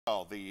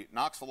Well, the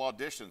Knoxville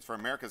auditions for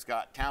America's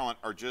Got Talent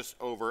are just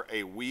over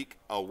a week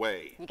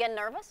away. You getting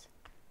nervous?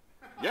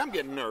 Yeah, I'm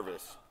getting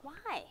nervous.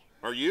 Why?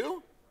 Are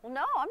you? Well,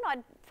 no, I'm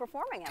not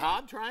performing.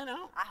 Todd trying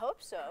out? I hope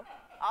so.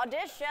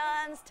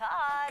 Auditions,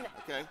 Todd.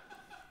 Okay.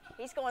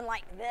 He's going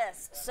like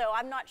this, so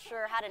I'm not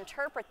sure how to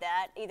interpret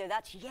that. Either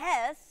that's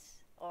yes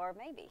or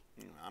maybe.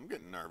 I'm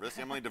getting nervous.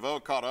 Emily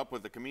DeVoe caught up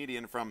with the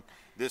comedian from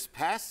this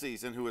past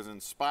season who is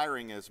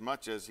inspiring as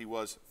much as he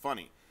was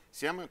funny.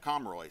 Samuel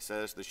Comroe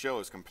says the show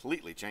has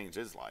completely changed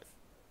his life.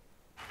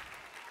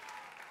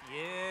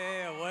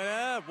 Yeah, what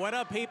up? What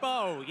up,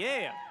 people?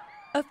 Yeah.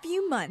 A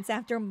few months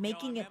after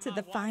making it to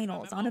the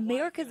finals on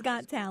America's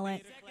Got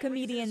Talent,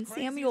 comedian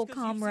Samuel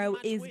Comroe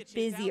is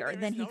busier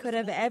than he could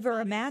have ever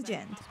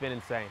imagined. It's been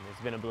insane.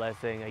 It's been a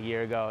blessing. A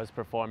year ago, I was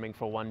performing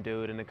for one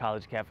dude in a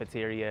college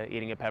cafeteria,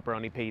 eating a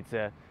pepperoni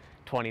pizza.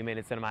 20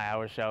 minutes into my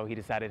hour show, he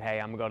decided,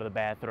 hey, I'm gonna go to the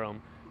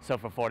bathroom. So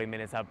for 40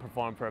 minutes, I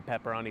performed for a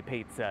pepperoni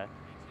pizza.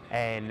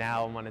 And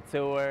now I'm on a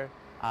tour.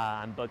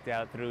 I'm booked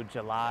out through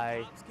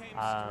July.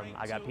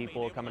 I got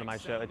people coming to my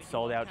show. It's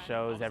sold out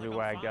shows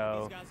everywhere I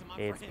go.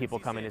 It's people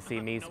coming to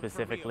see me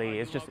specifically.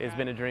 It's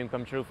been a dream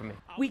come true for me.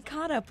 We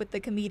caught up with the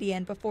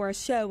comedian before a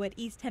show at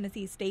East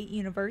Tennessee State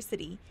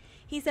University.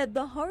 He said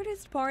the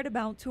hardest part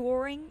about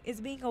touring is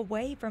being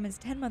away from his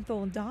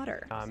 10-month-old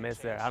daughter. I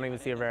miss her. I don't even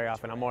see her very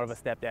often. I'm more of a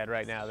stepdad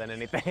right now than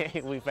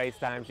anything. We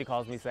FaceTime. She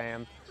calls me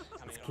Sam.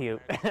 It's cute.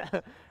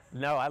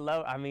 No,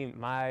 I mean,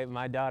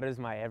 my daughter's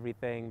my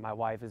everything, my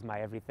wife is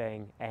my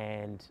everything,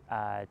 and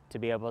to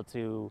be able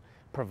to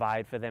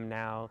provide for them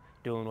now,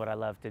 doing what I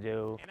love to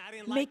do.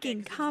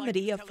 Making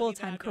comedy a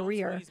full-time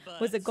career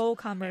was a goal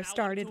Comroe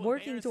started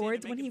working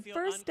towards when he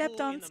first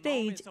stepped on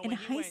stage in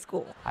high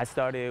school. I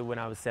started when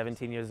I was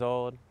 17 years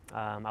old.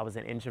 I was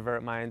an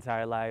introvert my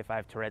entire life. I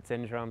have Tourette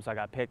syndrome, so I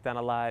got picked on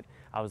a lot.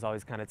 I was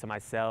always kind of to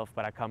myself,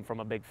 but I come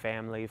from a big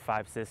family,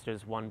 5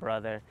 sisters, 1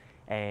 brother,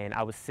 and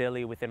I was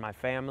silly within my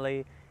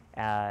family.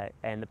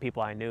 And the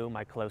people I knew,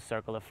 my close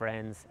circle of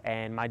friends,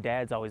 and my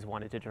dad's always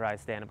wanted to try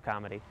stand-up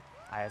comedy.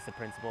 I asked the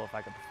principal if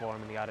I could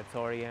perform in the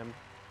auditorium,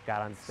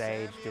 got on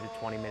stage, did a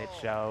 20-minute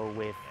show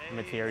with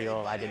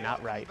material I did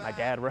not write. My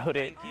dad wrote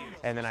it,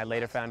 and then I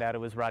later found out it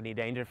was Rodney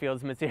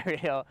Dangerfield's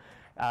material,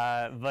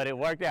 but it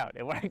worked out.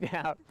 It worked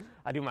out.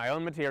 I do my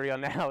own material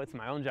now. It's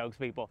my own jokes,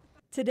 people.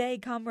 Today,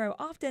 Comroe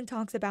often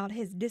talks about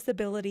his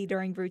disability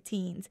during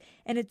routines,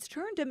 and it's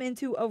turned him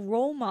into a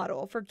role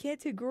model for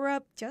kids who grew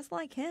up just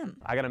like him.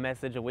 I got a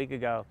message a week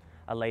ago.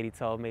 A lady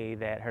told me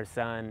that her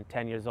son,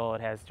 10 years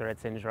old, has Tourette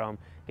syndrome,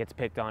 gets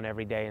picked on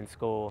every day in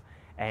school,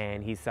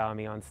 and he saw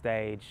me on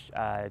stage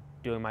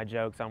doing my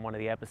jokes on one of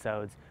the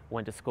episodes,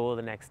 went to school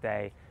the next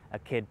day, a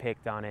kid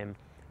picked on him,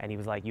 and he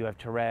was like, you have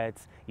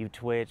Tourette's, you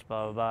twitch,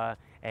 blah, blah, blah.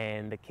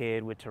 And the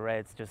kid with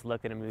Tourette's just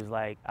looked at him and he was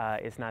like,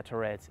 it's not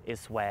Tourette's,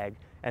 it's swag.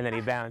 And then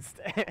he bounced.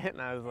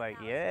 And I was like,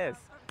 yes.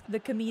 The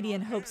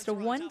comedian hopes to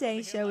one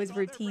day show his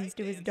routines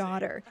to his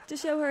daughter to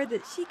show her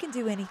that she can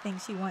do anything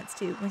she wants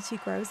to when she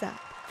grows up.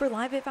 For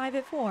Live at 5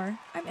 at 4,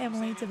 I'm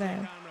Emily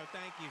DeVoe.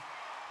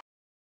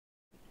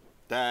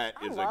 That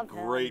is a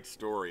great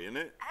story, isn't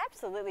it?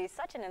 Absolutely,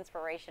 such an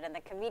inspiration, and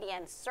the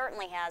comedian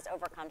certainly has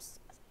overcome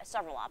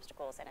several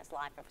obstacles in his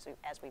life,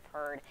 as we've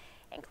heard,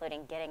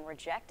 including getting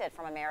rejected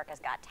from America's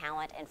Got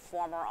Talent and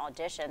former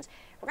auditions.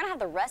 We're going to have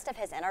the rest of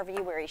his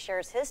interview where he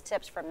shares his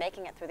tips for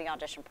making it through the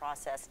audition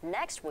process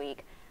next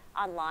week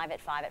on Live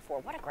at 5 at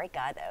 4. What a great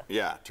guy, though.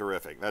 Yeah,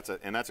 terrific. That's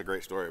a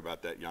great story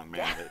about that young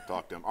man that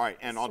talked to him. All right,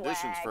 and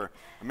auditions for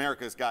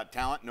America's Got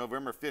Talent,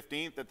 November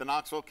 15th at the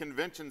Knoxville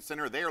Convention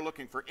Center. They are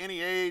looking for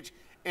any age,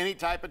 any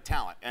type of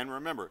talent. And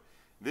remember,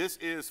 this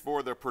is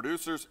for the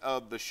producers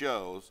of the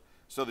shows,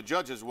 so the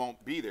judges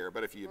won't be there.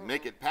 But if you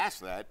make it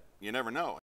past that, you never know.